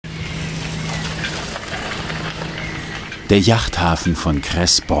Der Yachthafen von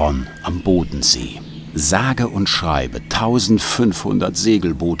Kressborn am Bodensee. Sage und schreibe, 1500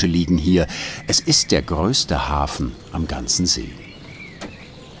 Segelboote liegen hier. Es ist der größte Hafen am ganzen See.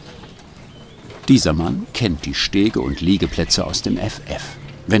 Dieser Mann kennt die Stege und Liegeplätze aus dem FF.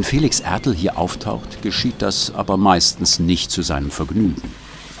 Wenn Felix Ertel hier auftaucht, geschieht das aber meistens nicht zu seinem Vergnügen.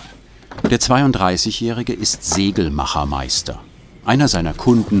 Der 32-Jährige ist Segelmachermeister. Einer seiner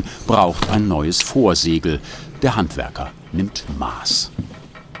Kunden braucht ein neues Vorsegel. Der Handwerker nimmt Maß.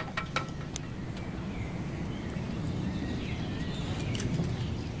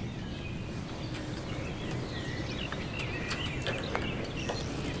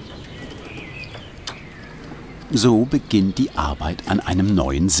 So beginnt die Arbeit an einem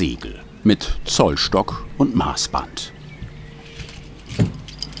neuen Segel mit Zollstock und Maßband.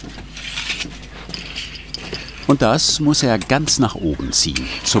 Und das muss er ganz nach oben ziehen,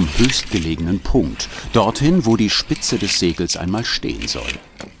 zum höchstgelegenen Punkt, dorthin, wo die Spitze des Segels einmal stehen soll.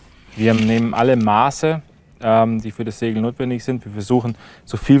 Wir nehmen alle Maße, die für das Segel notwendig sind. Wir versuchen,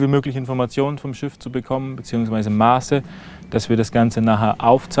 so viel wie möglich Informationen vom Schiff zu bekommen, beziehungsweise Maße, dass wir das Ganze nachher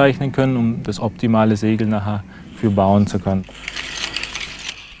aufzeichnen können, um das optimale Segel nachher für bauen zu können.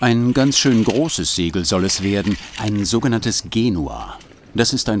 Ein ganz schön großes Segel soll es werden, ein sogenanntes Genua.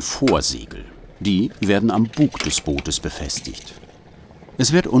 Das ist ein Vorsegel. Die werden am Bug des Bootes befestigt.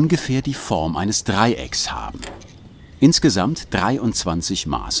 Es wird ungefähr die Form eines Dreiecks haben. Insgesamt 23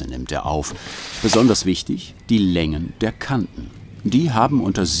 Maße nimmt er auf. Besonders wichtig, die Längen der Kanten. Die haben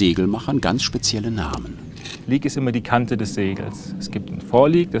unter Segelmachern ganz spezielle Namen. Lieg ist immer die Kante des Segels. Es gibt ein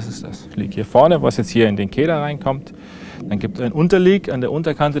Vorlieg, das ist das Lieg hier vorne, was jetzt hier in den Kehler reinkommt. Dann gibt es ein Unterlieg an der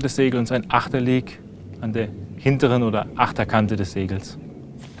Unterkante des Segels und ein Achterlieg an der hinteren oder Achterkante des Segels.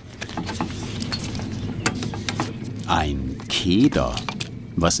 Ein Keder.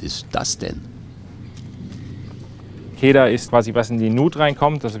 Was ist das denn? Keder ist quasi, was in die Nut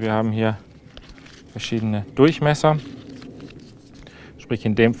reinkommt. Also wir haben hier verschiedene Durchmesser. Sprich,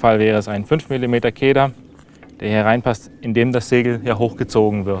 in dem Fall wäre es ein 5 mm Keder, der hier reinpasst, indem das Segel hier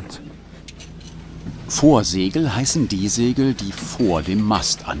hochgezogen wird. Vorsegel heißen die Segel, die vor dem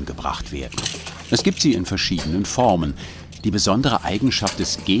Mast angebracht werden. Es gibt sie in verschiedenen Formen. Die besondere Eigenschaft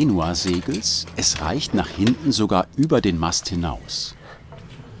des Genua-Segels, es reicht nach hinten sogar über den Mast hinaus.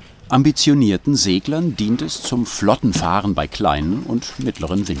 Ambitionierten Seglern dient es zum flotten Fahren bei kleinen und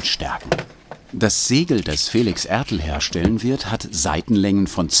mittleren Windstärken. Das Segel, das Felix Ertel herstellen wird, hat Seitenlängen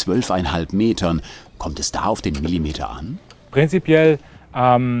von 12,5 Metern. Kommt es da auf den Millimeter an? Prinzipiell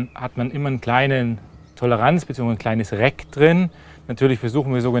hat man immer einen kleinen Toleranz bzw. ein kleines Reck drin. Natürlich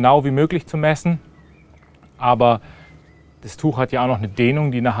versuchen wir so genau wie möglich zu messen, aber das Tuch hat ja auch noch eine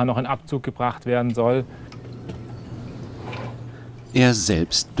Dehnung, die nachher noch in Abzug gebracht werden soll. Er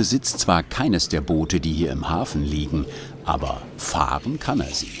selbst besitzt zwar keines der Boote, die hier im Hafen liegen, aber fahren kann er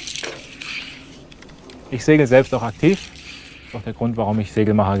sie. Ich segel selbst auch aktiv. Das ist auch der Grund, warum ich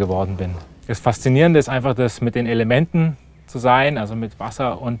Segelmacher geworden bin. Das Faszinierende ist einfach, das mit den Elementen zu sein, also mit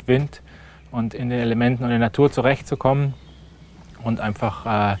Wasser und Wind und in den Elementen und der Natur zurechtzukommen und einfach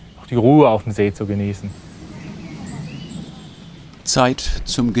auch die Ruhe auf dem See zu genießen. Zeit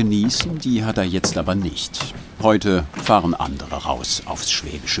zum Genießen, die hat er jetzt aber nicht. Heute fahren andere raus aufs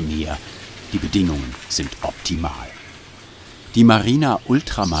Schwäbische Meer. Die Bedingungen sind optimal. Die Marina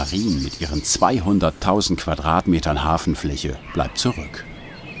Ultramarin mit ihren 200.000 Quadratmetern Hafenfläche bleibt zurück.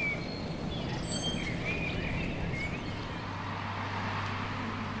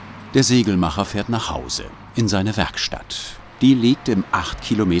 Der Segelmacher fährt nach Hause, in seine Werkstatt. Die liegt im 8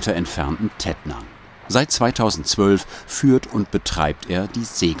 Kilometer entfernten Tettnang. Seit 2012 führt und betreibt er die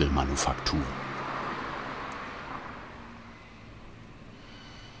Segelmanufaktur.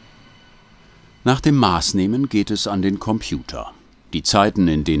 Nach dem Maßnehmen geht es an den Computer. Die Zeiten,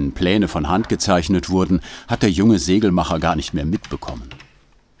 in denen Pläne von Hand gezeichnet wurden, hat der junge Segelmacher gar nicht mehr mitbekommen.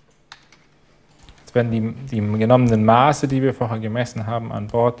 Jetzt werden die genommenen Maße, die wir vorher gemessen haben, an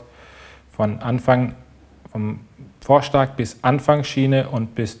Bord vom Vorstag bis Anfangsschiene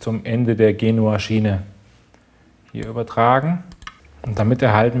und bis zum Ende der Genua-Schiene hier übertragen. Und damit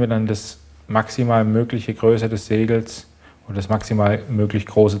erhalten wir dann das maximal mögliche Größe des Segels und das maximal möglich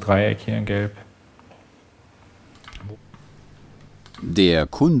große Dreieck hier in Gelb. Der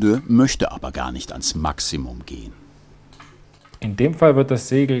Kunde möchte aber gar nicht ans Maximum gehen. In dem Fall wird das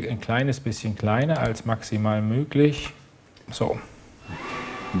Segel ein kleines bisschen kleiner als maximal möglich. So.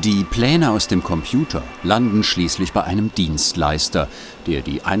 Die Pläne aus dem Computer landen schließlich bei einem Dienstleister, der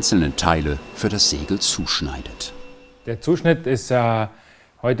die einzelnen Teile für das Segel zuschneidet. Der Zuschnitt ist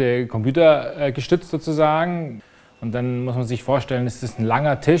heute computergestützt sozusagen. Und dann muss man sich vorstellen, es ist ein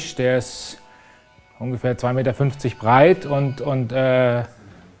langer Tisch, der ist ungefähr 2,50 Meter breit und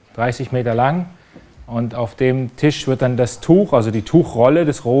 30 Meter lang. Und auf dem Tisch wird dann das Tuch, also die Tuchrolle,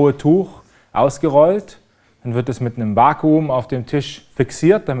 das rohe Tuch, ausgerollt. Dann wird es mit einem Vakuum auf dem Tisch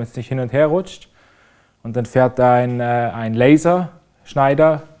fixiert, damit es nicht hin und her rutscht. Und dann fährt da ein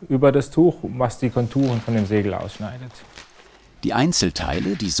Laserschneider über das Tuch, was die Konturen von dem Segel ausschneidet. Die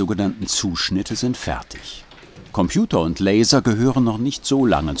Einzelteile, die sogenannten Zuschnitte, sind fertig. Computer und Laser gehören noch nicht so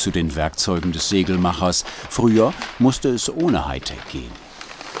lange zu den Werkzeugen des Segelmachers. Früher musste es ohne Hightech gehen.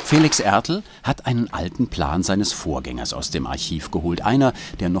 Felix Ertel hat einen alten Plan seines Vorgängers aus dem Archiv geholt, einer,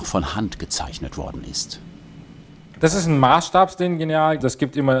 der noch von Hand gezeichnet worden ist. Das ist ein Maßstabslineal. Das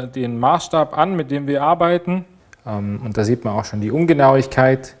gibt immer den Maßstab an, mit dem wir arbeiten. Und da sieht man auch schon die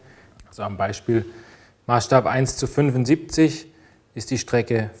Ungenauigkeit. Also am Beispiel Maßstab 1:75 ist die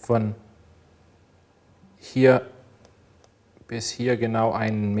Strecke von hier bis hier genau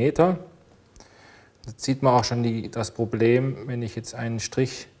 1 Meter. Jetzt sieht man auch schon das Problem, wenn ich jetzt einen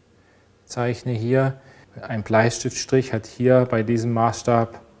Strich zeichne hier. Ein Bleistiftstrich hat hier bei diesem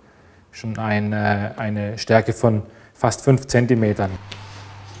Maßstab schon eine Stärke von fast 5 Zentimetern.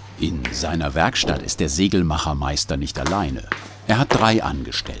 In seiner Werkstatt ist der Segelmachermeister nicht alleine. Er hat 3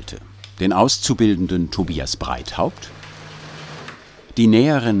 Angestellte. Den Auszubildenden Tobias Breithaupt, die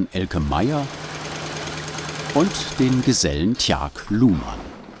Näherin Elke Meier und den Gesellen Tjag Luhmann.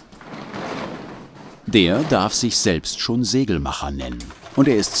 Der darf sich selbst schon Segelmacher nennen. Und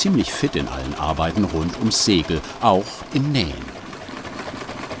er ist ziemlich fit in allen Arbeiten rund ums Segel, auch im Nähen.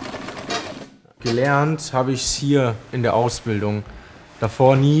 Gelernt habe ich es hier in der Ausbildung.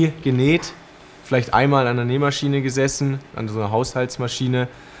 Davor nie genäht. Vielleicht einmal an der Nähmaschine gesessen, an so einer Haushaltsmaschine.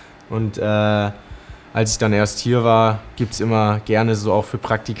 Und als ich dann erst hier war, gibt es immer gerne so auch für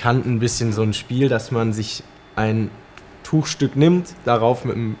Praktikanten ein bisschen so ein Spiel, dass man sich ein Tuchstück nimmt, darauf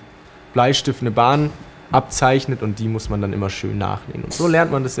mit einem Bleistift eine Bahn abzeichnet und die muss man dann immer schön nachnähen. Und so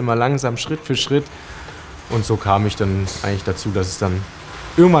lernt man das immer langsam, Schritt für Schritt. Und so kam ich dann eigentlich dazu, dass es dann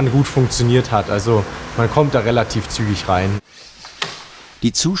irgendwann gut funktioniert hat. Also man kommt da relativ zügig rein.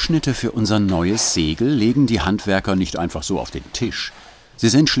 Die Zuschnitte für unser neues Segel legen die Handwerker nicht einfach so auf den Tisch. Sie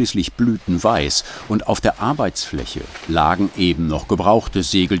sind schließlich blütenweiß und auf der Arbeitsfläche lagen eben noch gebrauchte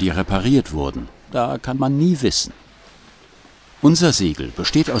Segel, die repariert wurden. Da kann man nie wissen. Unser Segel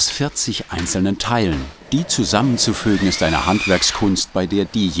besteht aus 40 einzelnen Teilen. Die zusammenzufügen ist eine Handwerkskunst, bei der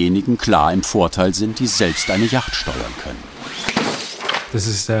diejenigen klar im Vorteil sind, die selbst eine Yacht steuern können. Das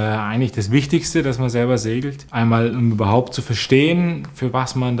ist eigentlich das Wichtigste, dass man selber segelt. Einmal, um überhaupt zu verstehen, für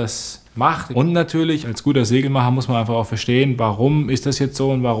was man das macht. Und natürlich, als guter Segelmacher muss man einfach auch verstehen, warum ist das jetzt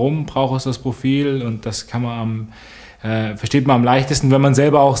so und warum braucht es das Profil. Und das kann man versteht man am leichtesten, wenn man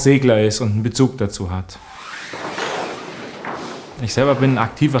selber auch Segler ist und einen Bezug dazu hat. Ich selber bin ein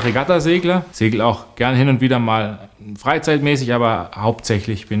aktiver Regattasegler, segel auch gern hin und wieder mal freizeitmäßig, aber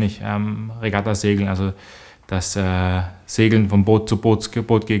hauptsächlich bin ich Regattasegeln, also das Segeln von Boot zu Boot,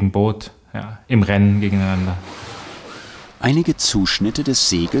 Boot gegen Boot, ja, im Rennen gegeneinander. Einige Zuschnitte des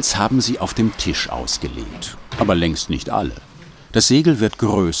Segels haben sie auf dem Tisch ausgelegt, aber längst nicht alle. Das Segel wird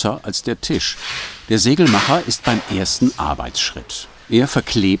größer als der Tisch. Der Segelmacher ist beim ersten Arbeitsschritt. Er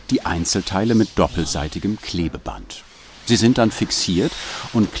verklebt die Einzelteile mit doppelseitigem Klebeband. Sie sind dann fixiert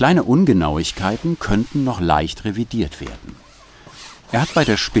und kleine Ungenauigkeiten könnten noch leicht revidiert werden. Er hat bei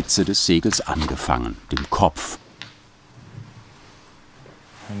der Spitze des Segels angefangen, dem Kopf.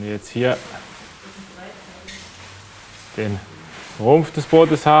 Wenn wir jetzt hier den Rumpf des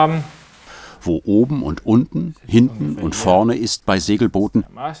Bootes haben, wo oben und unten, hinten und vorne ist bei Segelbooten,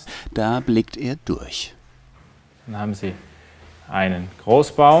 da blickt er durch. Dann haben Sie einen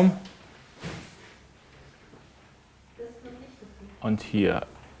Großbaum. Und hier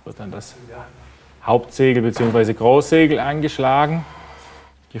wird dann das Hauptsegel bzw. Großsegel angeschlagen.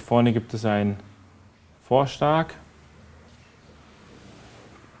 Hier vorne gibt es einen Vorstag,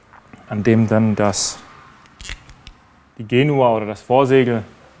 an dem dann die Genua oder das Vorsegel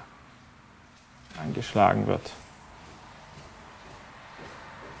angeschlagen wird.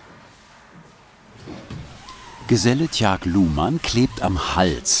 Geselle Tjag Luhmann klebt am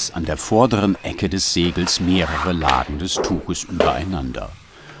Hals an der vorderen Ecke des Segels mehrere Lagen des Tuches übereinander.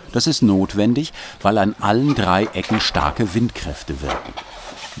 Das ist notwendig, weil an allen 3 Ecken starke Windkräfte wirken.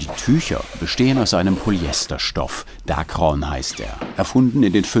 Die Tücher bestehen aus einem Polyesterstoff, Dacron heißt er, erfunden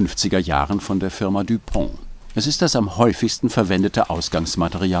in den 50er Jahren von der Firma Dupont. Es ist das am häufigsten verwendete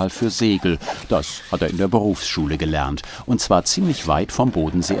Ausgangsmaterial für Segel. Das hat er in der Berufsschule gelernt, und zwar ziemlich weit vom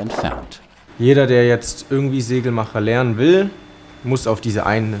Bodensee entfernt. Jeder, der jetzt irgendwie Segelmacher lernen will, muss auf diese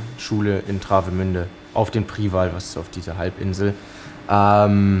eine Schule in Travemünde, auf den Prival, was ist auf dieser Halbinsel.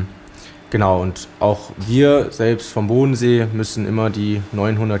 Genau, und auch wir selbst vom Bodensee müssen immer die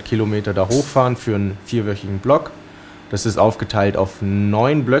 900 Kilometer da hochfahren für einen 4-wöchigen Block. Das ist aufgeteilt auf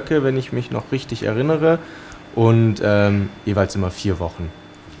 9 Blöcke, wenn ich mich noch richtig erinnere, und jeweils immer 4 Wochen.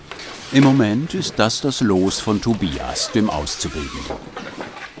 Im Moment ist das Los von Tobias, dem Auszubildenden.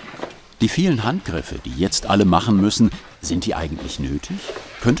 Die vielen Handgriffe, die jetzt alle machen müssen, sind die eigentlich nötig?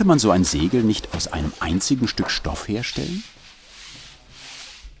 Könnte man so ein Segel nicht aus einem einzigen Stück Stoff herstellen?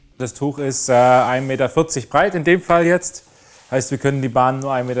 Das Tuch ist 1,40 Meter breit in dem Fall jetzt. Heißt, wir können die Bahn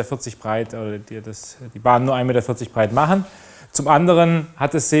nur 1,40 Meter breit oder die Bahn nur 1,40 Meter breit machen. Zum anderen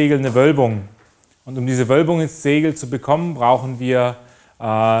hat das Segel eine Wölbung. Und um diese Wölbung ins Segel zu bekommen, brauchen wir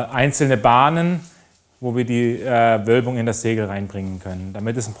einzelne Bahnen, wo wir die Wölbung in das Segel reinbringen können.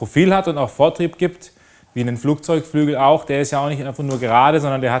 Damit es ein Profil hat und auch Vortrieb gibt, wie einen Flugzeugflügel auch. Der ist ja auch nicht einfach nur gerade,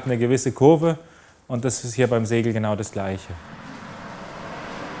 sondern der hat eine gewisse Kurve. Und das ist hier beim Segel genau das Gleiche.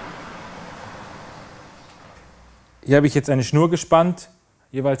 Hier habe ich jetzt eine Schnur gespannt,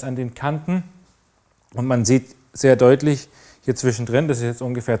 jeweils an den Kanten. Und man sieht sehr deutlich hier zwischendrin, das ist jetzt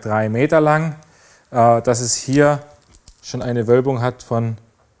ungefähr 3 Meter lang, dass es hier schon eine Wölbung hat von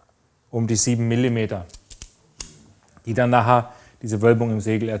um die 7 Millimeter, die dann nachher diese Wölbung im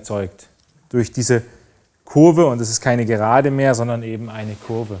Segel erzeugt. Durch diese Kurve, und es ist keine Gerade mehr, sondern eben eine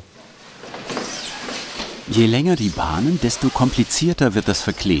Kurve. Je länger die Bahnen, desto komplizierter wird das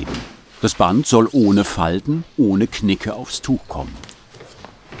Verkleben. Das Band soll ohne Falten, ohne Knicke aufs Tuch kommen.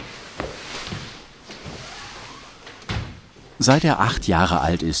 Seit er 8 Jahre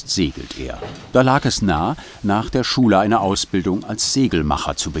alt ist, segelt er. Da lag es nah, nach der Schule eine Ausbildung als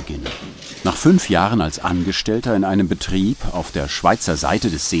Segelmacher zu beginnen. Nach 5 Jahren als Angestellter in einem Betrieb auf der Schweizer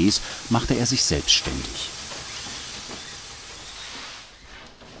Seite des Sees machte er sich selbstständig.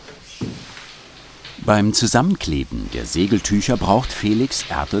 Beim Zusammenkleben der Segeltücher braucht Felix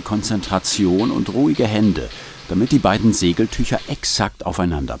Ertel Konzentration und ruhige Hände, damit die beiden Segeltücher exakt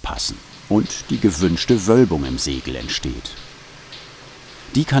aufeinander passen und die gewünschte Wölbung im Segel entsteht.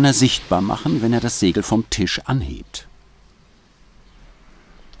 Die kann er sichtbar machen, wenn er das Segel vom Tisch anhebt.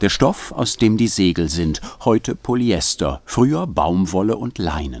 Der Stoff, aus dem die Segel sind, heute Polyester, früher Baumwolle und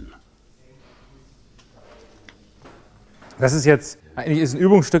Leinen. Das ist jetzt eigentlich ein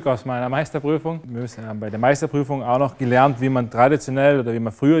Übungsstück aus meiner Meisterprüfung. Wir haben bei der Meisterprüfung auch noch gelernt, wie man traditionell oder wie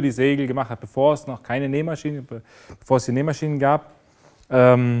man früher die Segel gemacht hat, bevor es noch keine Nähmaschine, bevor es die Nähmaschinen gab.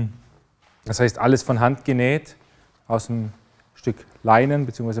 Das heißt, alles von Hand genäht, aus einem Stück Leinen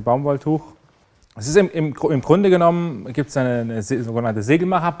bzw. Baumwolltuch. Es ist im Grunde genommen, gibt es eine sogenannte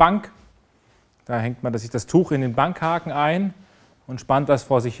Segelmacherbank. Da hängt man sich das Tuch in den Bankhaken ein und spannt das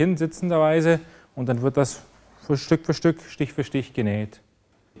vor sich hin sitzenderweise, und dann wird das für Stück, Stich für Stich genäht.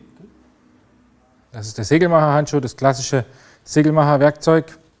 Das ist der Segelmacherhandschuh, das klassische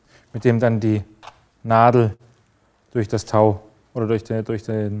Segelmacherwerkzeug, mit dem dann die Nadel durch das Tau oder durch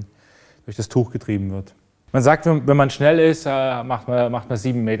das Tuch getrieben wird. Man sagt, wenn man schnell ist, macht man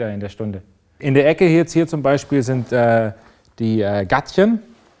 7 Meter in der Stunde. In der Ecke jetzt hier zum Beispiel sind die Gattchen.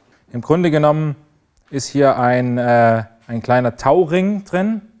 Im Grunde genommen ist hier ein kleiner Tauring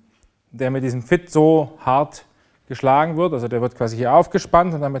drin, der mit diesem Fit so hart geschlagen wird. Also der wird quasi hier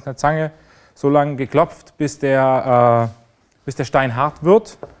aufgespannt und dann mit einer Zange so lange geklopft, bis der Stein hart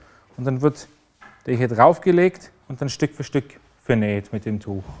wird. Und dann wird der hier draufgelegt und dann Stück für Stück vernäht mit dem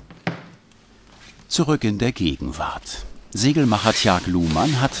Tuch. Zurück in der Gegenwart. Segelmacher Tjag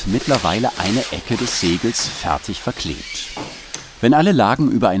Luhmann hat mittlerweile eine Ecke des Segels fertig verklebt. Wenn alle Lagen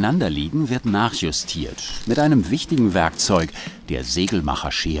übereinander liegen, wird nachjustiert mit einem wichtigen Werkzeug, der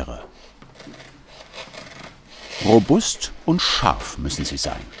Segelmacherschere. Robust und scharf müssen sie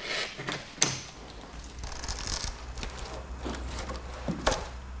sein.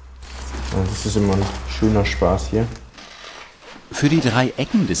 Das ist immer ein schöner Spaß hier. Für die 3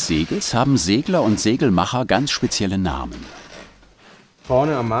 Ecken des Segels haben Segler und Segelmacher ganz spezielle Namen.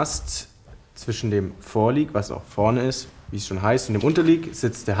 Vorne am Mast, zwischen dem Vorlieg, was auch vorne ist, wie es schon heißt, und dem Unterlieg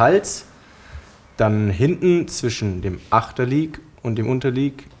sitzt der Hals. Dann hinten zwischen dem Achterlieg und dem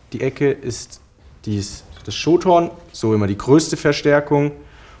Unterlieg, die Ecke, ist das Schothorn, so immer die größte Verstärkung.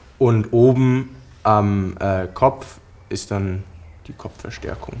 Und oben am Kopf ist dann die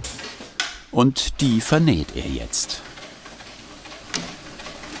Kopfverstärkung. Und die vernäht er jetzt.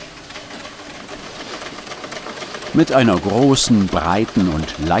 Mit einer großen, breiten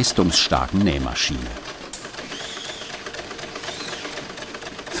und leistungsstarken Nähmaschine.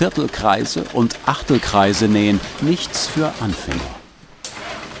 Viertelkreise und Achtelkreise nähen, nichts für Anfänger.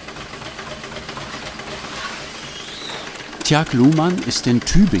 Tjag Luhmann ist in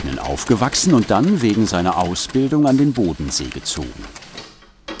Tübingen aufgewachsen und dann wegen seiner Ausbildung an den Bodensee gezogen.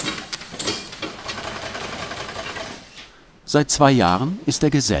 Seit 2 Jahren ist er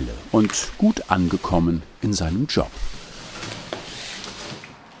Geselle und gut angekommen in seinem Job.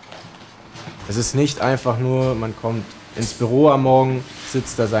 Es ist nicht einfach nur, man kommt ins Büro am Morgen,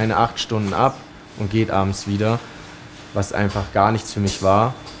 sitzt da seine 8 Stunden ab und geht abends wieder, was einfach gar nichts für mich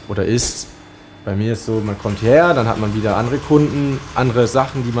war oder ist. Bei mir ist so, man kommt hierher, dann hat man wieder andere Kunden, andere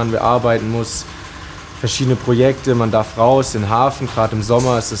Sachen, die man bearbeiten muss, verschiedene Projekte, man darf raus in den Hafen, gerade im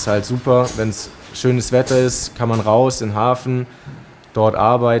Sommer ist es halt super, wenn es schönes Wetter ist, kann man raus in den Hafen, dort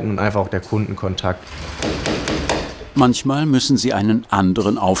arbeiten und einfach auch der Kundenkontakt. Manchmal müssen sie einen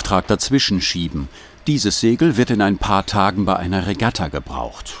anderen Auftrag dazwischen schieben. Dieses Segel wird in ein paar Tagen bei einer Regatta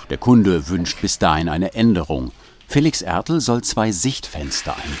gebraucht. Der Kunde wünscht bis dahin eine Änderung. Felix Ertel soll 2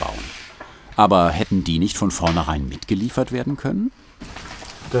 Sichtfenster einbauen. Aber hätten die nicht von vornherein mitgeliefert werden können?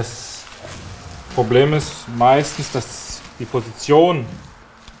 Das Problem ist meistens, dass die Position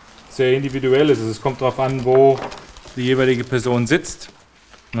sehr individuell ist. Also es kommt darauf an, wo die jeweilige Person sitzt.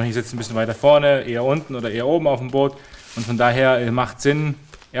 Ich sitze ein bisschen weiter vorne, eher unten oder eher oben auf dem Boot. Und von daher macht Sinn,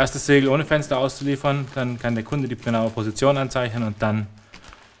 erst das Segel ohne Fenster auszuliefern. Dann kann der Kunde die genaue Position anzeichnen und dann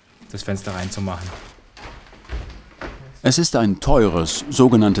das Fenster reinzumachen. Es ist ein teures,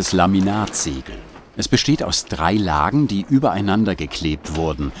 sogenanntes Laminatsegel. Es besteht aus 3 Lagen, die übereinander geklebt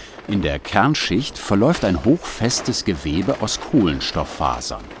wurden. In der Kernschicht verläuft ein hochfestes Gewebe aus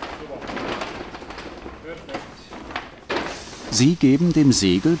Kohlenstofffasern. Sie geben dem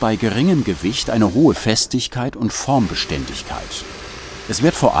Segel bei geringem Gewicht eine hohe Festigkeit und Formbeständigkeit. Es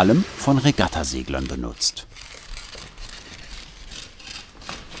wird vor allem von Regattaseglern benutzt.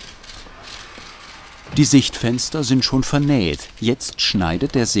 Die Sichtfenster sind schon vernäht. Jetzt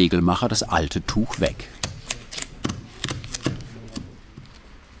schneidet der Segelmacher das alte Tuch weg.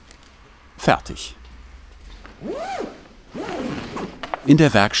 Fertig. In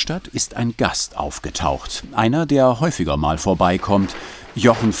der Werkstatt ist ein Gast aufgetaucht. Einer, der häufiger mal vorbeikommt.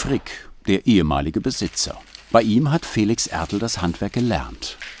 Jochen Frick, der ehemalige Besitzer. Bei ihm hat Felix Ertel das Handwerk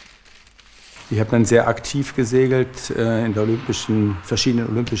gelernt. Ich habe dann sehr aktiv gesegelt in der verschiedenen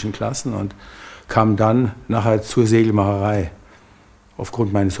olympischen Klassen und kam dann nachher zur Segelmacherei.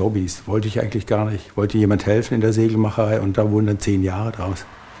 Aufgrund meines Hobbys. Wollte ich eigentlich gar nicht. Wollte jemand helfen in der Segelmacherei und da wurden dann 10 Jahre draus.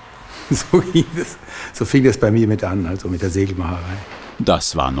 So fing das bei mir mit an, also mit der Segelmacherei.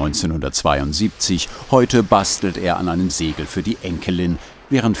 Das war 1972. Heute bastelt er an einem Segel für die Enkelin,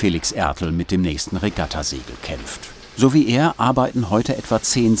 während Felix Ertel mit dem nächsten Regattasegel kämpft. So wie er arbeiten heute etwa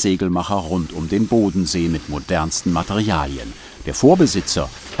 10 Segelmacher rund um den Bodensee mit modernsten Materialien. Der Vorbesitzer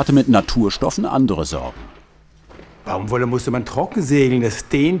hatte mit Naturstoffen andere Sorgen. Baumwolle musste man trocken segeln. Das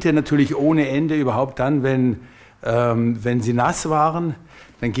dehnte natürlich ohne Ende, überhaupt dann, wenn sie nass waren.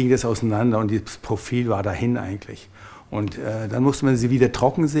 Dann ging das auseinander und das Profil war dahin eigentlich. Und dann musste man sie wieder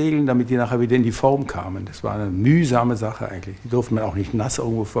trocken segeln, damit die nachher wieder in die Form kamen. Das war eine mühsame Sache eigentlich. Die durfte man auch nicht nass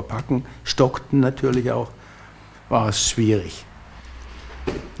irgendwo verpacken, stockten natürlich auch. War es schwierig.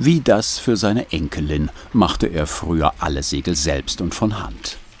 Wie das für seine Enkelin machte er früher alle Segel selbst und von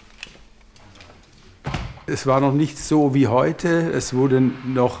Hand. Es war noch nicht so wie heute. Es wurde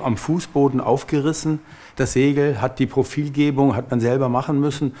noch am Fußboden aufgerissen. Das Segel hat die Profilgebung, hat man selber machen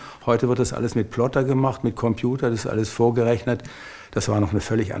müssen. Heute wird das alles mit Plotter gemacht, mit Computer, das ist alles vorgerechnet. Das war noch eine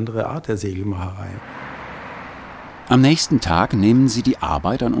völlig andere Art der Segelmacherei. Am nächsten Tag nehmen sie die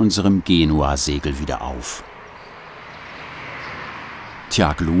Arbeit an unserem Genua-Segel wieder auf.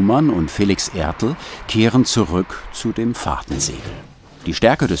 Tjag Luhmann und Felix Ertel kehren zurück zu dem Fahrtensegel. Die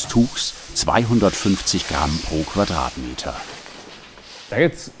Stärke des Tuchs 250 Gramm pro Quadratmeter. Da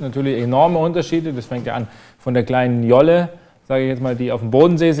gibt es natürlich enorme Unterschiede. Das fängt ja an von der kleinen Jolle, sage ich jetzt mal, die auf dem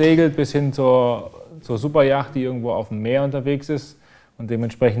Bodensee segelt, bis hin zur Superjacht, die irgendwo auf dem Meer unterwegs ist. Und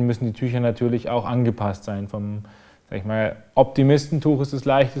dementsprechend müssen die Tücher natürlich auch angepasst sein. Vom, sag ich mal, Optimistentuch ist das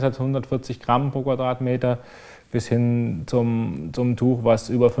leichteste, hat 140 Gramm pro Quadratmeter, bis hin zum Tuch, was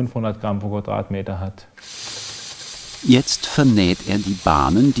über 500 Gramm pro Quadratmeter hat. Jetzt vernäht er die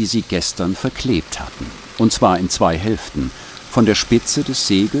Bahnen, die sie gestern verklebt hatten. Und zwar in 2 Hälften. Von der Spitze des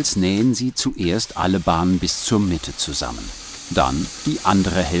Segels nähen sie zuerst alle Bahnen bis zur Mitte zusammen. Dann die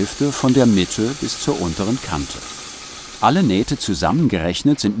andere Hälfte von der Mitte bis zur unteren Kante. Alle Nähte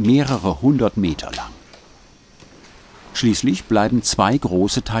zusammengerechnet sind mehrere 100 Meter lang. Schließlich bleiben 2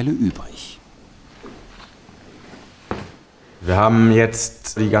 große Teile übrig. Wir haben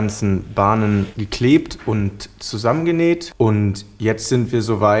jetzt die ganzen Bahnen geklebt und zusammengenäht. Und jetzt sind wir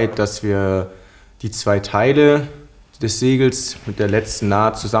so weit, dass wir die 2 Teile des Segels mit der letzten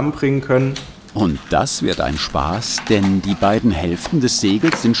Naht zusammenbringen können. Und das wird ein Spaß, denn die beiden Hälften des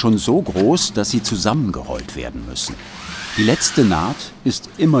Segels sind schon so groß, dass sie zusammengerollt werden müssen. Die letzte Naht ist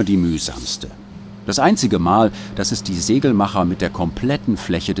immer die mühsamste. Das einzige Mal, dass es die Segelmacher mit der kompletten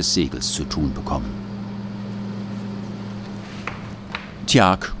Fläche des Segels zu tun bekommen.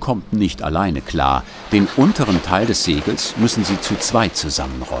 Tjag kommt nicht alleine klar. Den unteren Teil des Segels müssen sie zu zweit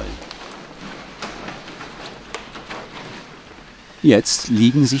zusammenrollen. Jetzt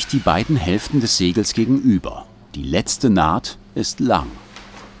liegen sich die beiden Hälften des Segels gegenüber. Die letzte Naht ist lang.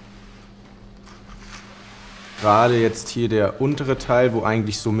 Gerade jetzt hier der untere Teil, wo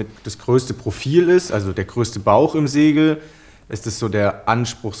eigentlich somit das größte Profil ist, also der größte Bauch im Segel, ist es so der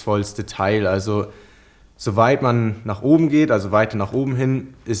anspruchsvollste Teil. Also soweit man nach oben geht, also weiter nach oben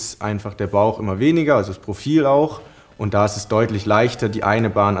hin, ist einfach der Bauch immer weniger, also das Profil auch. Und da ist es deutlich leichter, die eine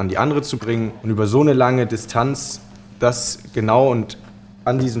Bahn an die andere zu bringen. Und über so eine lange Distanz das genau und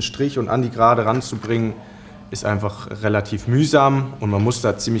an diesen Strich und an die Gerade ranzubringen, ist einfach relativ mühsam und man muss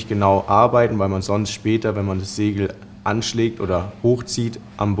da ziemlich genau arbeiten, weil man sonst später, wenn man das Segel anschlägt oder hochzieht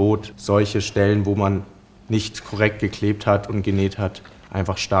am Boot, solche Stellen, wo man nicht korrekt geklebt hat und genäht hat,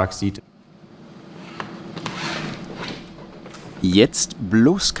 einfach stark sieht. Jetzt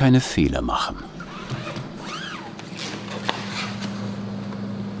bloß keine Fehler machen.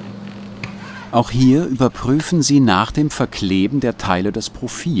 Auch hier überprüfen sie nach dem Verkleben der Teile das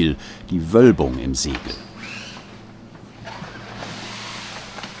Profil, die Wölbung im Segel.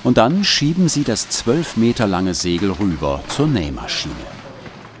 Und dann schieben sie das 12 Meter lange Segel rüber zur Nähmaschine.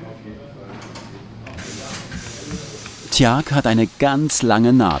 Tjag hat eine ganz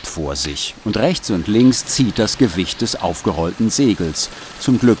lange Naht vor sich und rechts und links zieht das Gewicht des aufgerollten Segels.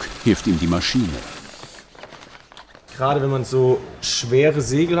 Zum Glück hilft ihm die Maschine. Gerade wenn man so schwere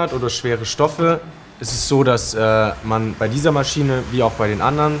Segel hat oder schwere Stoffe, ist es so, dass man bei dieser Maschine, wie auch bei den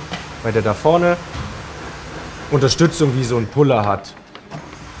anderen, bei der da vorne, Unterstützung wie so ein Puller hat,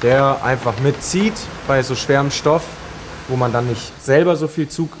 der einfach mitzieht bei so schwerem Stoff, wo man dann nicht selber so viel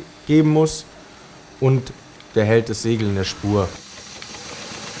Zug geben muss, und der hält das Segel in der Spur.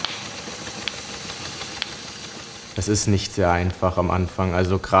 Es ist nicht sehr einfach am Anfang,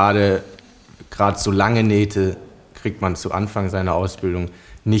 also gerade so lange Nähte kriegt man zu Anfang seiner Ausbildung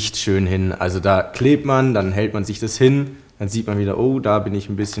nicht schön hin. Also da klebt man, dann hält man sich das hin, dann sieht man wieder, oh, da bin ich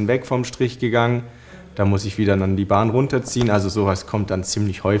ein bisschen weg vom Strich gegangen, da muss ich wieder dann die Bahn runterziehen. Also sowas kommt dann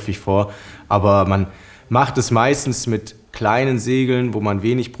ziemlich häufig vor. Aber man macht es meistens mit kleinen Segeln, wo man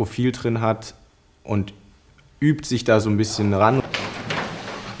wenig Profil drin hat, und übt sich da so ein bisschen ran.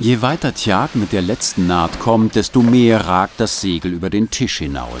 Je weiter Tjag mit der letzten Naht kommt, desto mehr ragt das Segel über den Tisch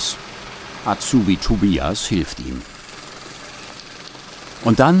hinaus. Azubi Tobias hilft ihm.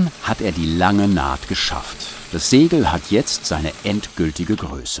 Und dann hat er die lange Naht geschafft. Das Segel hat jetzt seine endgültige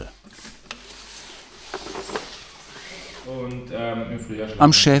Größe.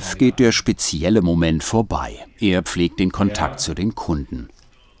 Am Chef geht der spezielle Moment vorbei. Er pflegt den Kontakt zu den Kunden.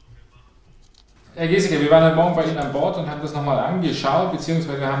 Herr Geseke, wir waren heute Morgen bei Ihnen an Bord und haben das nochmal angeschaut,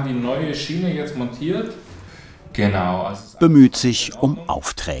 beziehungsweise haben die neue Schiene jetzt montiert. Genau. Also Bemüht sich um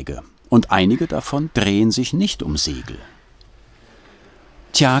Aufträge. Und einige davon drehen sich nicht um Segel.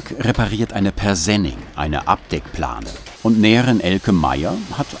 Tjag repariert eine Persenning, eine Abdeckplane. Und Näherin Elke Meier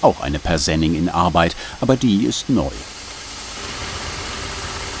hat auch eine Persenning in Arbeit, aber die ist neu.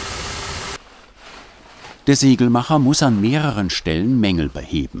 Der Segelmacher muss an mehreren Stellen Mängel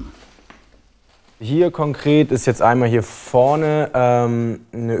beheben. Hier konkret ist jetzt einmal hier vorne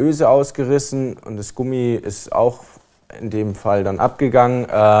eine Öse ausgerissen und das Gummi ist auch in dem Fall dann abgegangen.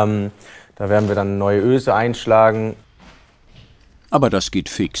 Da werden wir dann eine neue Öse einschlagen. Aber das geht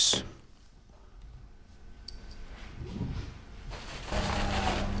fix.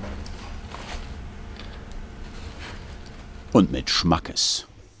 Und mit Schmackes.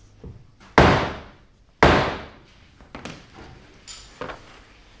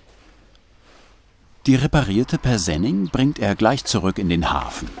 Die reparierte Persenning bringt er gleich zurück in den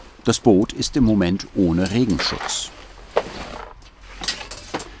Hafen. Das Boot ist im Moment ohne Regenschutz.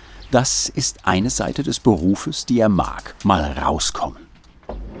 Das ist eine Seite des Berufes, die er mag, mal rauskommen.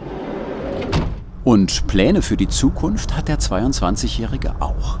 Und Pläne für die Zukunft hat der 22-Jährige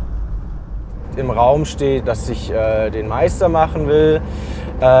auch. Im Raum steht, dass ich den Meister machen will.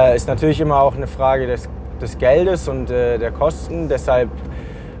 Ist natürlich immer auch eine Frage des Geldes und der Kosten. Deshalb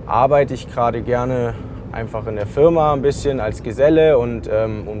arbeite ich gerade gerne einfach in der Firma ein bisschen als Geselle, und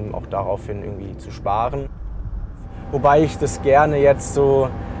um auch daraufhin irgendwie zu sparen. Wobei ich das gerne jetzt so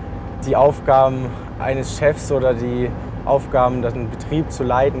die Aufgaben eines Chefs oder die Aufgaben, einen Betrieb zu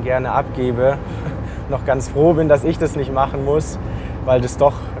leiten, gerne abgebe. Noch ganz froh bin, dass ich das nicht machen muss, weil das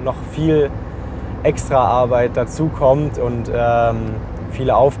doch noch viel extra Arbeit dazu kommt und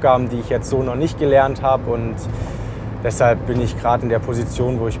viele Aufgaben, die ich jetzt so noch nicht gelernt habe. Und deshalb bin ich gerade in der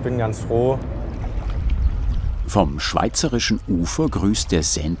Position, wo ich bin, ganz froh, Vom schweizerischen Ufer grüßt der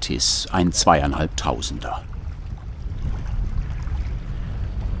Sentis, ein 2500er.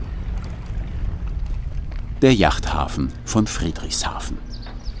 Der Yachthafen von Friedrichshafen.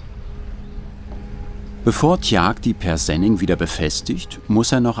 Bevor Tjag die Persenning wieder befestigt,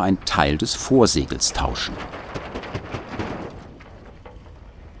 muss er noch einen Teil des Vorsegels tauschen.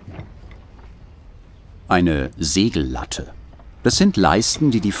 Eine Segellatte. Das sind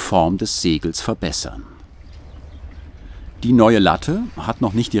Leisten, die die Form des Segels verbessern. Die neue Latte hat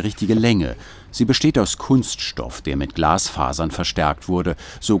noch nicht die richtige Länge. Sie besteht aus Kunststoff, der mit Glasfasern verstärkt wurde,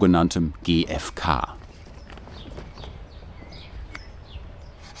 sogenanntem GFK.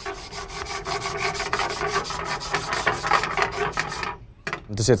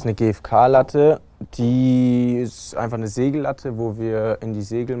 Das ist jetzt eine GFK-Latte, die ist einfach eine Segellatte, wo wir in die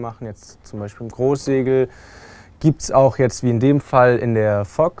Segel machen, jetzt zum Beispiel im Großsegel. Gibt es auch jetzt wie in dem Fall in der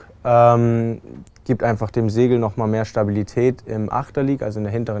Fock, gibt einfach dem Segel noch mal mehr Stabilität im Achterlieg, also in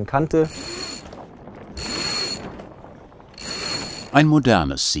der hinteren Kante. Ein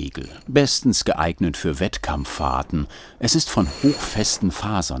modernes Segel, bestens geeignet für Wettkampffahrten. Es ist von hochfesten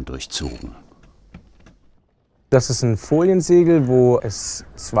Fasern durchzogen. Das ist ein Foliensegel, wo es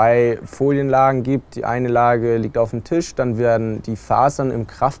 2 Folienlagen gibt. Die eine Lage liegt auf dem Tisch, dann werden die Fasern im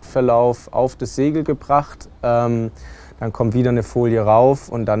Kraftverlauf auf das Segel gebracht. Dann kommt wieder eine Folie rauf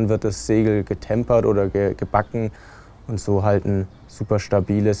und dann wird das Segel getempert oder gebacken und so halt ein super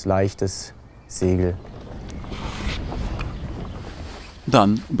stabiles, leichtes Segel.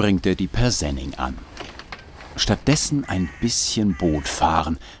 Dann bringt er die Persenning an. Stattdessen ein bisschen Boot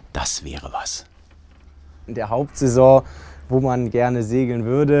fahren, das wäre was. In der Hauptsaison, wo man gerne segeln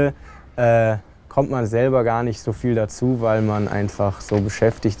würde, kommt man selber gar nicht so viel dazu, weil man einfach so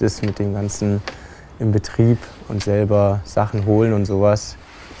beschäftigt ist mit dem Ganzen im Betrieb und selber Sachen holen und sowas.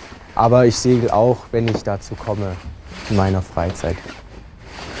 Aber ich segel auch, wenn ich dazu komme, in meiner Freizeit.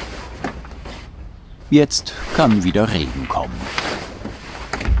 Jetzt kann wieder Regen kommen.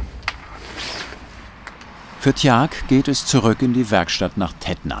 Für Tjag geht es zurück in die Werkstatt nach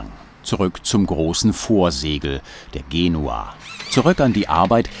Tettnang. Zurück zum großen Vorsegel, der Genua. Zurück an die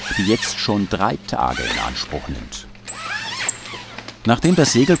Arbeit, die jetzt schon 3 Tage in Anspruch nimmt. Nachdem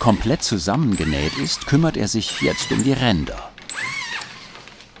das Segel komplett zusammengenäht ist, kümmert er sich jetzt um die Ränder.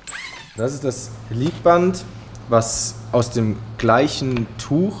 Das ist das Liegband, was aus dem gleichen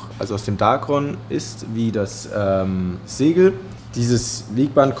Tuch, also aus dem Dacron ist, wie das Segel. Dieses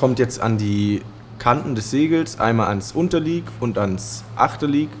Liegband kommt jetzt an die Kanten des Segels, einmal ans Unterlieg und ans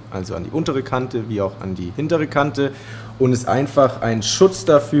Achterlieg, also an die untere Kante wie auch an die hintere Kante, und ist einfach ein Schutz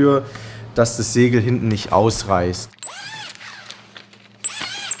dafür, dass das Segel hinten nicht ausreißt.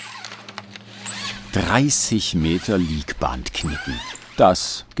 30 Meter Liegband knicken,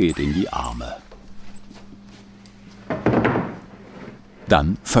 das geht in die Arme.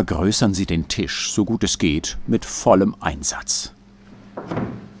 Dann vergrößern sie den Tisch, so gut es geht, mit vollem Einsatz.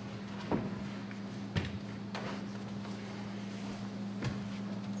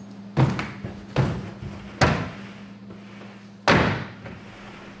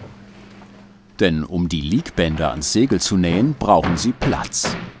 Denn um die Liegbänder ans Segel zu nähen, brauchen sie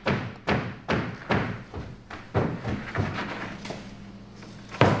Platz.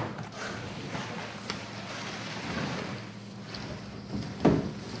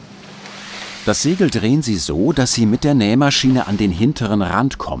 Das Segel drehen sie so, dass sie mit der Nähmaschine an den hinteren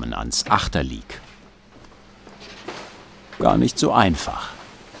Rand kommen, ans Achterlieg. Gar nicht so einfach.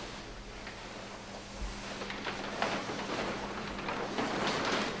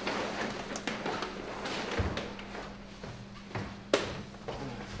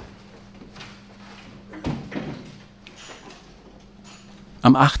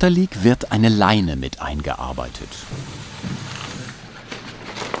 Am Achterlieg wird eine Leine mit eingearbeitet.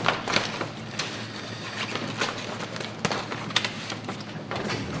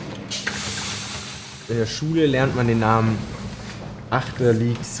 In der Schule lernt man den Namen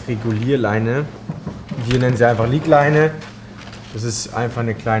Achterliegsregulierleine. Wir nennen sie einfach Liegleine. Das ist einfach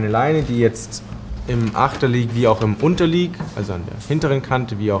eine kleine Leine, die jetzt im Achterlieg wie auch im Unterlieg, also an der hinteren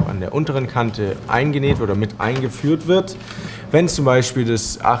Kante wie auch an der unteren Kante eingenäht oder mit eingeführt wird. Wenn zum Beispiel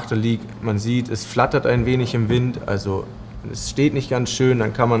das Achterlieg, man sieht, es flattert ein wenig im Wind, also es steht nicht ganz schön,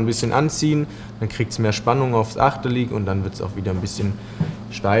 dann kann man ein bisschen anziehen, dann kriegt es mehr Spannung aufs Achterlieg und dann wird es auch wieder ein bisschen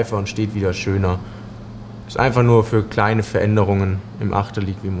steifer und steht wieder schöner. Das ist einfach nur für kleine Veränderungen im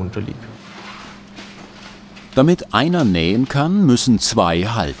Achterlieg wie im Unterlieg. Damit einer nähen kann, müssen 2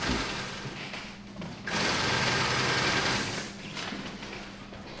 halten.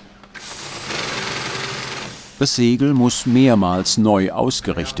 Das Segel muss mehrmals neu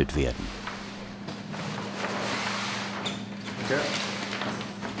ausgerichtet werden. Danke.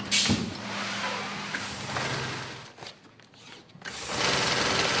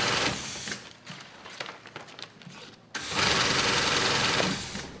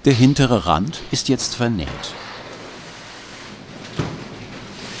 Der hintere Rand ist jetzt vernäht.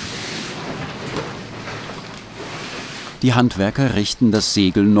 Die Handwerker richten das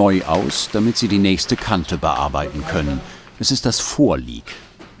Segel neu aus, damit sie die nächste Kante bearbeiten können. Es ist das Vorlieg.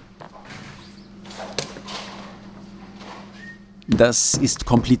 Das ist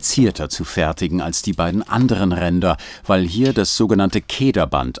komplizierter zu fertigen als die beiden anderen Ränder, weil hier das sogenannte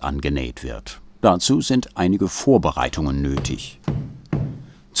Kederband angenäht wird. Dazu sind einige Vorbereitungen nötig.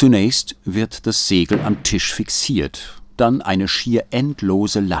 Zunächst wird das Segel am Tisch fixiert, dann eine schier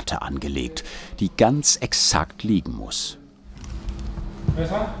endlose Latte angelegt, die ganz exakt liegen muss.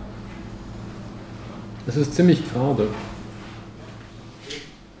 Besser? Das ist ziemlich gerade.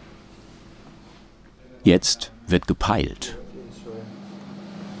 Jetzt wird gepeilt.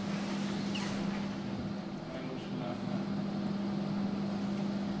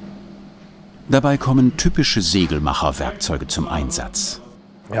 Dabei kommen typische Segelmacher-Werkzeuge zum Einsatz.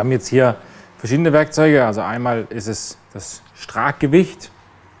 Wir haben jetzt hier verschiedene Werkzeuge. Also einmal ist es das Straggewicht.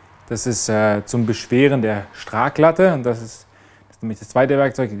 Das ist zum Beschweren der Straglatte. Und das ist nämlich das zweite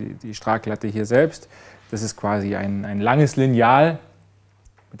Werkzeug, die Straglatte hier selbst. Das ist quasi ein langes Lineal,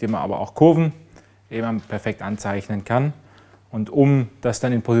 mit dem man aber auch Kurven eben perfekt anzeichnen kann. Und um das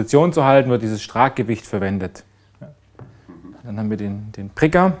dann in Position zu halten, wird dieses Straggewicht verwendet. Dann haben wir den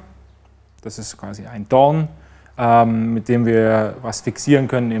Pricker. Das ist quasi ein Dorn, mit dem wir was fixieren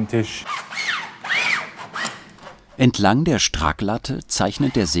können im Tisch. Entlang der Straglatte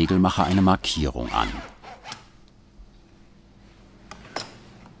zeichnet der Segelmacher eine Markierung an.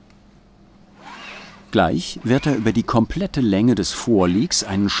 Gleich wird er über die komplette Länge des Vorliegs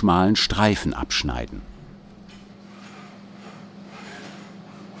einen schmalen Streifen abschneiden.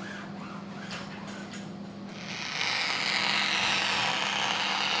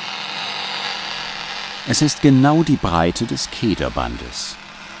 Es ist genau die Breite des Kederbandes.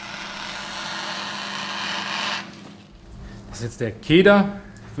 Das ist jetzt der Keder,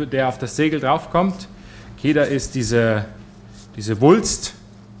 der auf das Segel draufkommt. Keder ist diese Wulst,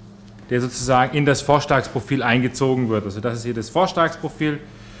 der sozusagen in das Vorstagsprofil eingezogen wird. Also das ist hier das Vorstagsprofil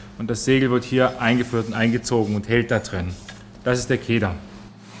und das Segel wird hier eingeführt und eingezogen und hält da drin. Das ist der Keder.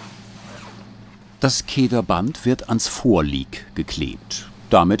 Das Kederband wird ans Vorlieg geklebt.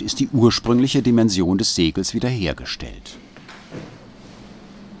 Damit ist die ursprüngliche Dimension des Segels wiederhergestellt.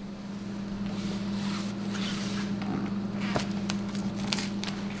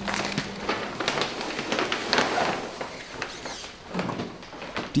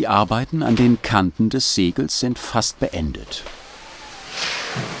 Die Arbeiten an den Kanten des Segels sind fast beendet.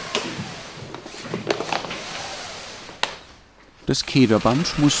 Das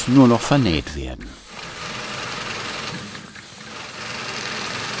Kederband muss nur noch vernäht werden.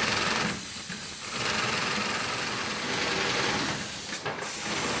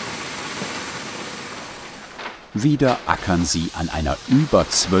 Wieder ackern sie an einer über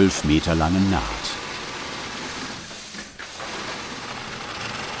 12 Meter langen Naht.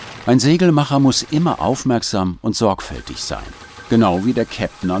 Ein Segelmacher muss immer aufmerksam und sorgfältig sein, genau wie der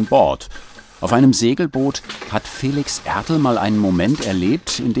Captain an Bord. Auf einem Segelboot hat Felix Ertel mal einen Moment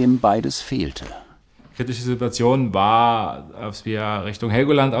erlebt, in dem beides fehlte. Kritische Situation war, als wir Richtung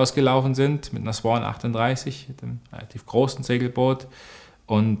Helgoland ausgelaufen sind mit einer SWR 38, mit einem relativ großen Segelboot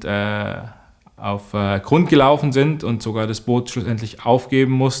und auf Grund gelaufen sind und sogar das Boot schlussendlich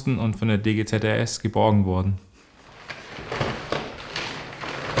aufgeben mussten und von der DGZRS geborgen wurden.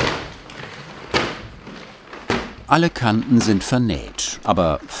 Alle Kanten sind vernäht,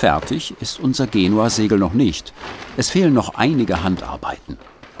 aber fertig ist unser Genua-Segel noch nicht. Es fehlen noch einige Handarbeiten.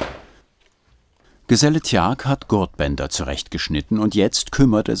 Geselle Tjark hat Gurtbänder zurechtgeschnitten und jetzt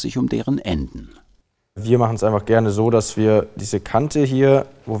kümmert er sich um deren Enden. Wir machen es einfach gerne so, dass wir diese Kante hier,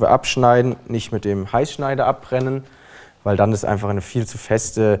 wo wir abschneiden, nicht mit dem Heißschneider abbrennen, weil dann es einfach eine viel zu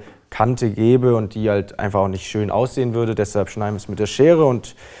feste Kante gäbe und die halt einfach auch nicht schön aussehen würde. Deshalb schneiden wir es mit der Schere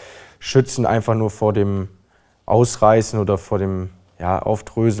und schützen einfach nur vor dem Ausreißen oder vor dem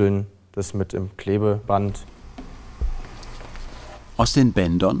Aufdröseln, das mit dem Klebeband. Aus den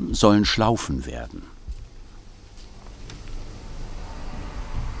Bändern sollen Schlaufen werden.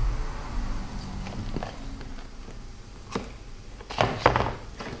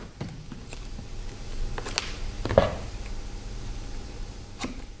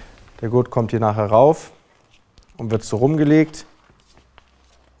 Der Gurt kommt hier nachher rauf und wird so rumgelegt.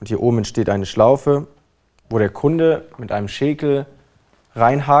 Und hier oben entsteht eine Schlaufe, wo der Kunde mit einem Schäkel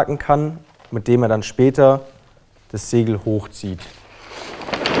reinhaken kann, mit dem er dann später das Segel hochzieht.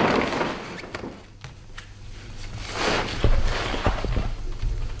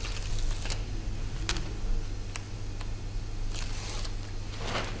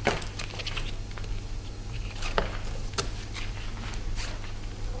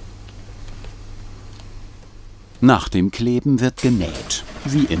 Nach dem Kleben wird genäht,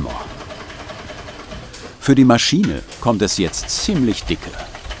 wie immer. Für die Maschine kommt es jetzt ziemlich dicke.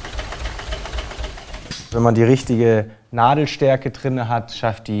 Wenn man die richtige Nadelstärke drin hat,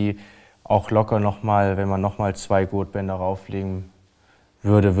 schafft die auch locker nochmal, wenn man nochmal 2 Gurtbänder rauflegen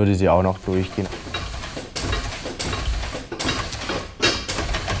würde, würde sie auch noch durchgehen.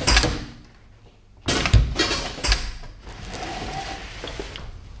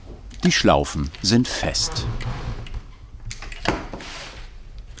 Die Schlaufen sind fest.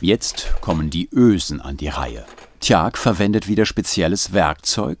 Jetzt kommen die Ösen an die Reihe. Tjag verwendet wieder spezielles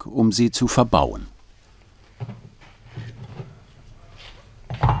Werkzeug, um sie zu verbauen.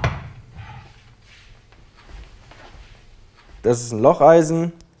 Das ist ein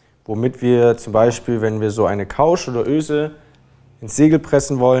Locheisen, womit wir zum Beispiel, wenn wir so eine Couch oder Öse ins Segel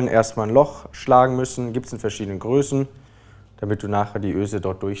pressen wollen, erstmal ein Loch schlagen müssen. Gibt es in verschiedenen Größen, damit du nachher die Öse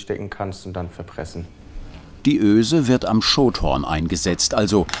dort durchstecken kannst und dann verpressen. Die Öse wird am Schothorn eingesetzt,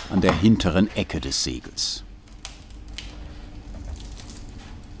 also an der hinteren Ecke des Segels.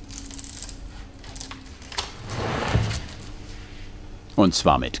 Und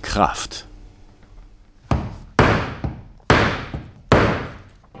zwar mit Kraft.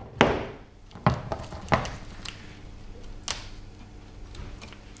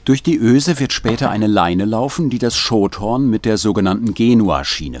 Durch die Öse wird später eine Leine laufen, die das Schothorn mit der sogenannten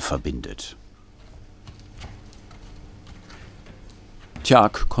Genua-Schiene verbindet.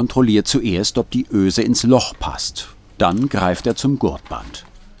 Tjag kontrolliert zuerst, ob die Öse ins Loch passt. Dann greift er zum Gurtband.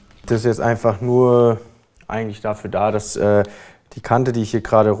 Das ist jetzt einfach nur eigentlich dafür da, dass die Kante, die ich hier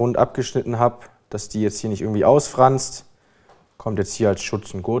gerade rund abgeschnitten habe, dass die jetzt hier nicht irgendwie ausfranst. Kommt jetzt hier als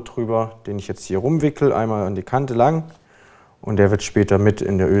Schutz ein Gurt drüber, den ich jetzt hier rumwickel, einmal an die Kante lang. Und der wird später mit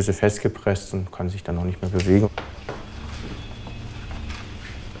in der Öse festgepresst und kann sich dann auch nicht mehr bewegen.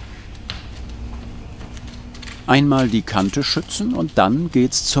 Einmal die Kante schützen und dann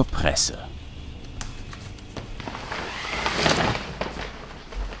geht's zur Presse.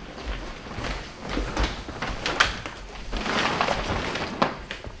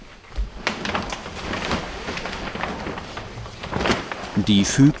 Die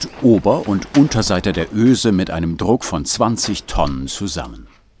fügt Ober- und Unterseite der Öse mit einem Druck von 20 Tonnen zusammen.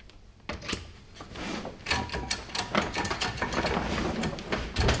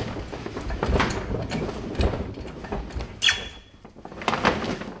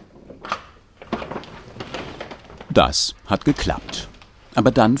 Das hat geklappt.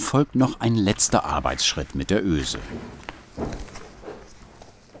 Aber dann folgt noch ein letzter Arbeitsschritt mit der Öse.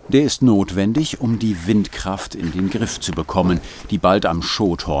 Der ist notwendig, um die Windkraft in den Griff zu bekommen, die bald am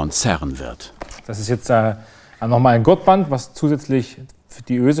Schothorn zerren wird. Das ist jetzt nochmal ein Gurtband, was zusätzlich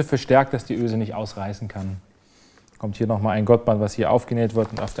die Öse verstärkt, dass die Öse nicht ausreißen kann. Kommt hier nochmal ein Gurtband, was hier aufgenäht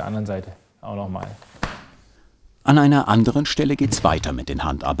wird, und auf der anderen Seite auch nochmal. An einer anderen Stelle geht's weiter mit den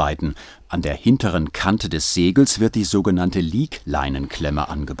Handarbeiten. An der hinteren Kante des Segels wird die sogenannte Liegleinenklemme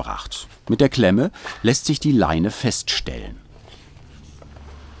angebracht. Mit der Klemme lässt sich die Leine feststellen.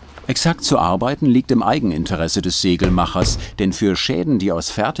 Exakt zu arbeiten liegt im Eigeninteresse des Segelmachers, denn für Schäden, die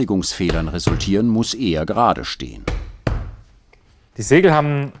aus Fertigungsfehlern resultieren, muss er gerade stehen. Die Segel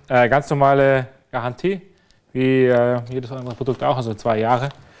haben ganz normale Garantie, wie jedes andere Produkt auch, also 2 Jahre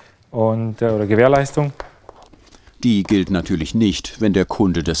oder Gewährleistung. Die gilt natürlich nicht, wenn der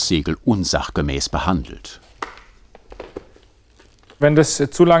Kunde das Segel unsachgemäß behandelt. Wenn das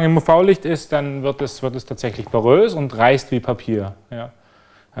zu lange im UV-Licht ist, dann wird es tatsächlich porös und reißt wie Papier. Ja.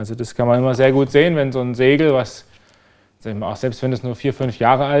 Also das kann man immer sehr gut sehen, wenn so ein Segel, was auch selbst wenn es nur 4, 5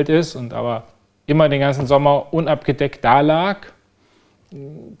 Jahre alt ist und aber immer den ganzen Sommer unabgedeckt da lag,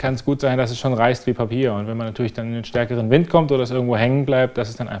 kann es gut sein, dass es schon reißt wie Papier. Und wenn man natürlich dann in den stärkeren Wind kommt oder es irgendwo hängen bleibt, dass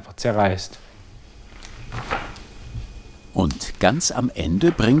es dann einfach zerreißt. Und ganz am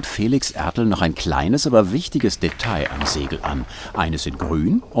Ende bringt Felix Ertel noch ein kleines, aber wichtiges Detail am Segel an. Eines in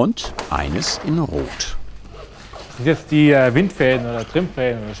grün und eines in rot. Das sind jetzt die Windfäden oder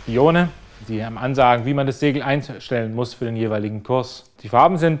Trimmfäden oder Spione, die haben Ansagen, wie man das Segel einstellen muss für den jeweiligen Kurs. Die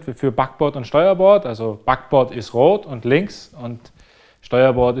Farben sind für Backbord und Steuerbord. Also Backbord ist rot und links und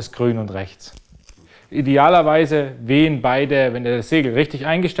Steuerbord ist grün und rechts. Idealerweise wehen beide, wenn er das Segel richtig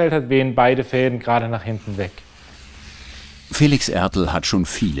eingestellt hat, wehen beide Fäden gerade nach hinten weg. Felix Ertel hat schon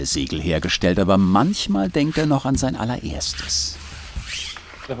viele Segel hergestellt, aber manchmal denkt er noch an sein allererstes.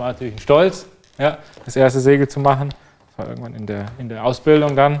 Das war natürlich ein Stolz. ja, das erste Segel zu machen. Das war irgendwann in der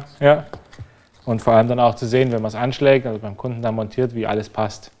Ausbildung dann. Ja. Und vor allem dann auch zu sehen, wenn man es anschlägt, also beim Kunden dann montiert, wie alles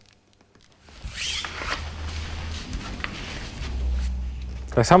passt.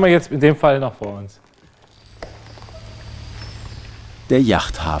 Das haben wir jetzt in dem Fall noch vor uns. Der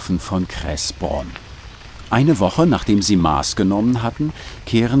Yachthafen von Kressborn. Eine Woche nachdem sie Maß genommen hatten,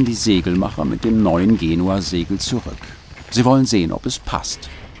 kehren die Segelmacher mit dem neuen Genua-Segel zurück. Sie wollen sehen, ob es passt.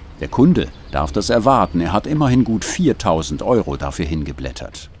 Der Kunde darf das erwarten, er hat immerhin gut 4.000 € dafür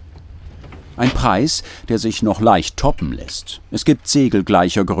hingeblättert. Ein Preis, der sich noch leicht toppen lässt. Es gibt Segel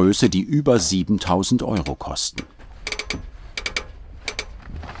gleicher Größe, die über 7.000 € kosten.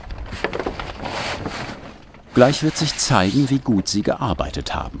 Gleich wird sich zeigen, wie gut sie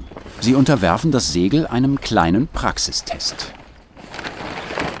gearbeitet haben. Sie unterwerfen das Segel einem kleinen Praxistest.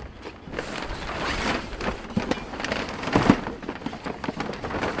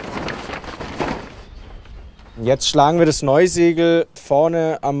 Jetzt schlagen wir das Neusegel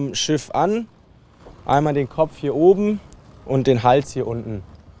vorne am Schiff an. Einmal den Kopf hier oben und den Hals hier unten.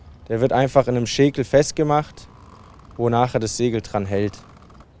 Der wird einfach in einem Schäkel festgemacht, wo nachher das Segel dran hält.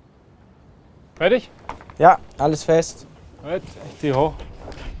 Fertig? Ja, alles fest. Gut, ich ziehe hoch.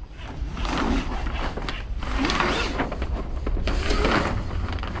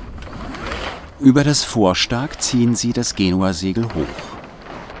 Über das Vorstag ziehen sie das Genua-Segel hoch.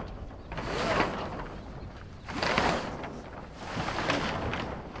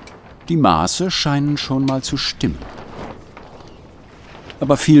 Die Maße scheinen schon mal zu stimmen.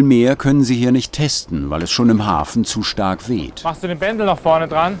 Aber viel mehr können sie hier nicht testen, weil es schon im Hafen zu stark weht. Machst du den Bändel noch vorne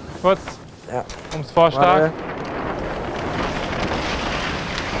dran? Kurz Ja. ums Vorstag. Warte.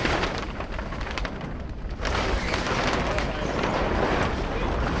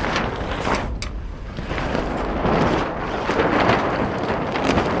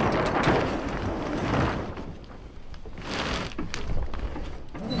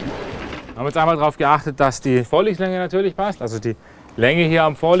 Wir haben jetzt einmal darauf geachtet, dass die Vorliegslänge natürlich passt. Also die Länge hier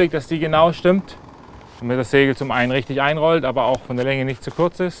am Vorlieg, dass die genau stimmt. Damit das Segel zum einen richtig einrollt, aber auch von der Länge nicht zu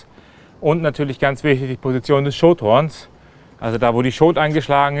kurz ist. Und natürlich ganz wichtig die Position des Schothorns. Also da, wo die Schot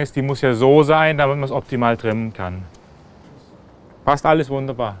angeschlagen ist, die muss ja so sein, damit man es optimal trimmen kann. Passt alles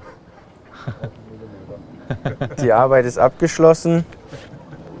wunderbar. Die Arbeit ist abgeschlossen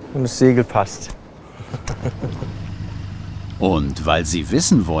und das Segel passt. Und weil sie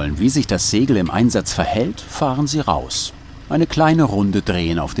wissen wollen, wie sich das Segel im Einsatz verhält, fahren sie raus. Eine kleine Runde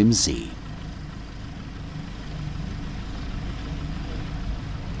drehen auf dem See.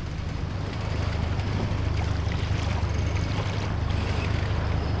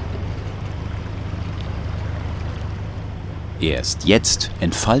 Erst jetzt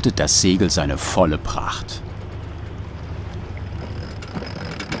entfaltet das Segel seine volle Pracht.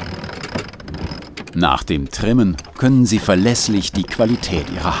 Nach dem Trimmen können sie verlässlich die Qualität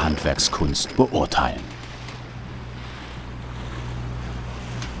ihrer Handwerkskunst beurteilen.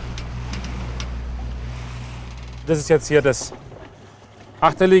 Das ist jetzt hier das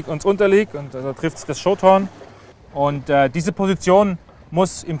Achterlieg und das Unterlieg und da trifft es das Schothorn. Und diese Position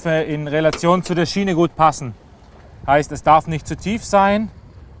muss in Relation zu der Schiene gut passen. Heißt, es darf nicht zu tief sein,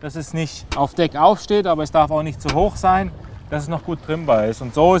 dass es nicht auf Deck aufsteht, aber es darf auch nicht zu hoch sein, dass es noch gut trimmbar ist.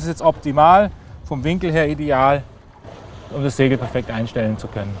 Und so ist es jetzt optimal, vom Winkel her ideal, um das Segel perfekt einstellen zu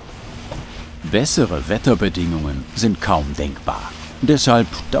können. Bessere Wetterbedingungen sind kaum denkbar. Deshalb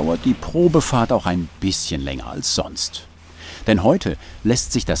dauert die Probefahrt auch ein bisschen länger als sonst. Denn heute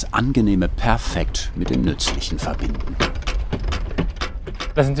lässt sich das Angenehme perfekt mit dem Nützlichen verbinden.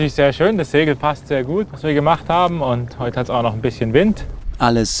 Das ist natürlich sehr schön, das Segel passt sehr gut, was wir gemacht haben. Und heute hat es auch noch ein bisschen Wind.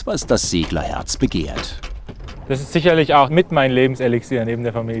 Alles, was das Seglerherz begehrt. Das ist sicherlich auch mit mein Lebenselixier neben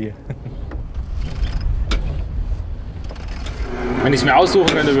der Familie. Wenn ich es mir aussuchen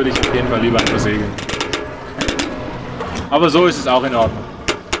könnte, würde ich auf jeden Fall lieber einfach segeln. Aber so ist es auch in Ordnung.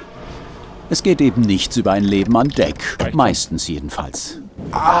 Es geht eben nichts über ein Leben an Deck. Meistens jedenfalls.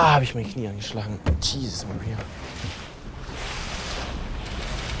 Ah, habe ich mein Knie angeschlagen. Jesus Maria.